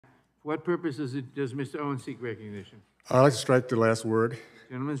For what purposes does Mr. Owens seek recognition? I'd like to strike the last word.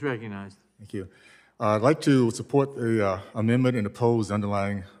 Gentleman's recognized. Thank you. I'd like to support the amendment and oppose the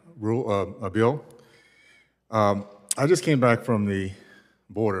underlying bill. I just came back from the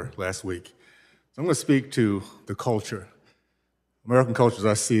border last week. So I'm going to speak to the culture. American culture, as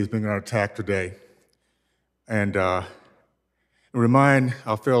I see, is being under attack today. And remind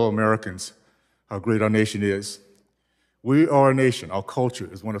our fellow Americans how great our nation is. We are a nation. Our culture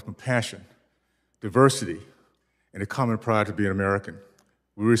is one of compassion, diversity, and a common pride to be an American.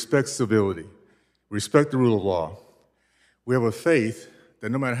 We respect civility. We respect the rule of law. We have a faith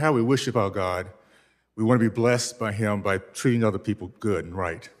that no matter how we worship our God, we want to be blessed by Him by treating other people good and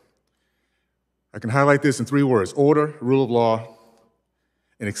right. I can highlight this in 3 words: order, rule of law,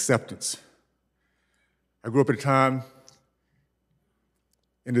 and acceptance. I grew up at a time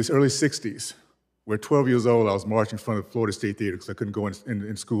in the early 60s where 12 years old, I was marching in front of the Florida State Theater because I couldn't go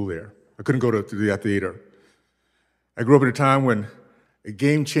in school there. I couldn't go to the theater. I grew up at a time when a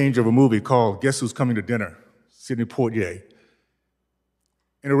game changer of a movie called Guess Who's Coming to Dinner, Sidney Poitier.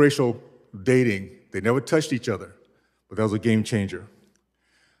 Interracial dating, they never touched each other, but that was a game changer.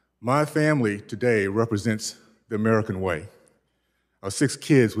 My family today represents the American way. Our 6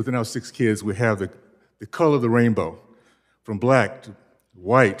 kids, within our 6 kids, we have the color of the rainbow, from black to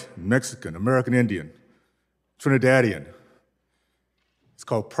white, Mexican, American Indian, Trinidadian. It's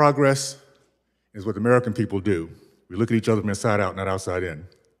called progress. It's what the American people do. We look at each other from inside out, not outside in.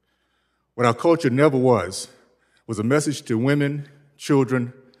 What our culture never was a message to women,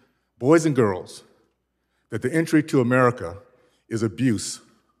 children, boys and girls, that the entry to America is abuse,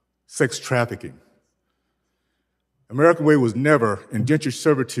 sex trafficking. American way was never indentured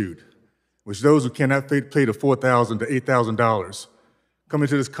servitude, which those who cannot pay the $4,000 to $8,000 come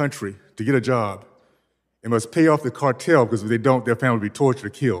into this country to get a job and must pay off the cartel because if they don't, their family will be tortured or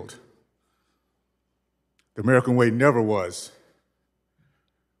killed. The American way never was.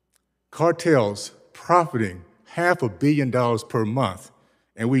 Cartels profiting $500 million per month,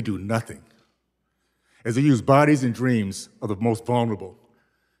 and we do nothing, as they use bodies and dreams of the most vulnerable.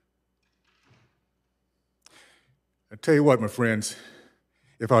 I tell you what, my friends,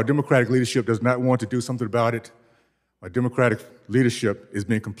 if our Democratic leadership does not want to do something about it, our Democratic leadership is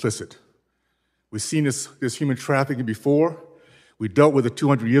being complicit. We've seen this human trafficking before. We dealt with it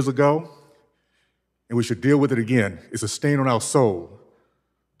 200 years ago, and we should deal with it again. It's a stain on our soul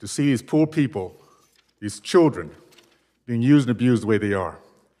to see these poor people, these children, being used and abused the way they are.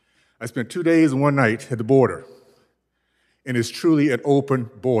 I spent 2 days and 1 night at the border, and it's truly an open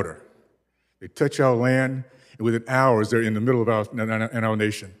border. They touch our land, and within hours, they're in the middle of our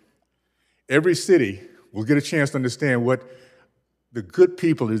nation. Every city will get a chance to understand what the good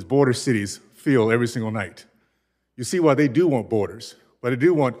people in these border cities feel every single night. You see why they do want borders, why they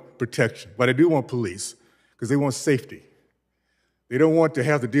do want protection, why they do want police, because they want safety. They don't want to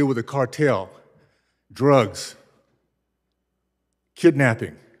have to deal with the cartel, drugs,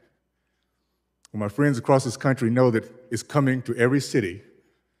 kidnapping. Well, my friends across this country know that it's coming to every city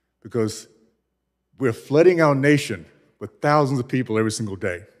because we're flooding our nation with thousands of people every single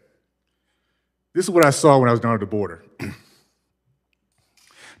day. This is what I saw when I was down at the border.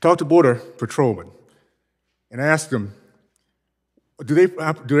 Talked to Border Patrolmen and asked them, do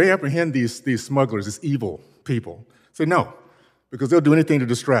they apprehend these smugglers, these evil people? Say no, because they'll do anything to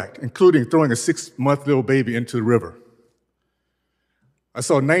distract, including throwing a 6-month-old baby into the river. I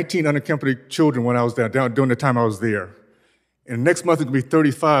saw 19 unaccompanied children when I was down during the time I was there. And next month, it's going to be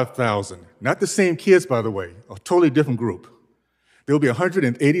 35,000. Not the same kids, by the way, a totally different group. There will be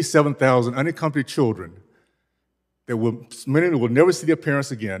 187,000 unaccompanied children that many will never see their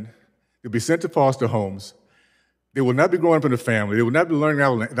parents again. They'll be sent to foster homes. They will not be growing up in a family. They will not be learning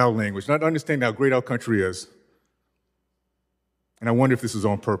our language, not understanding how great our country is. And I wonder if this is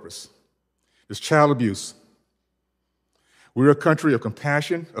on purpose. There's child abuse. We're a country of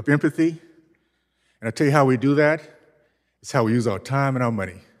compassion, of empathy. And I tell you how we do that. It's how we use our time and our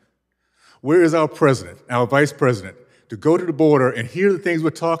money. Where is our president, our vice president, to go to the border and hear the things we're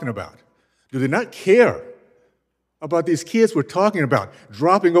talking about? Do they not care about these kids we're talking about,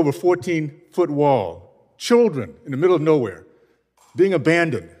 dropping over a 14-foot wall, children in the middle of nowhere, being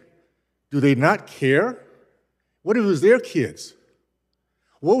abandoned? Do they not care? What if it was their kids?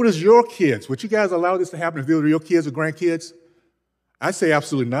 What was your kids? Would you guys allow this to happen if they were your kids or grandkids? I say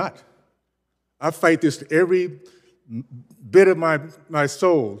absolutely not. I fight this to every bit of my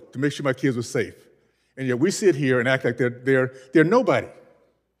soul to make sure my kids were safe. And yet we sit here and act like they're nobody.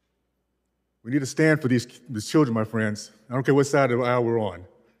 We need to stand for these children, my friends. I don't care what side of the aisle we're on.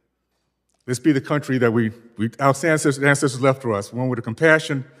 Let's be the country that our ancestors left for us, one with a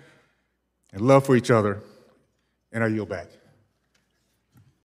compassion and love for each other, and I yield back.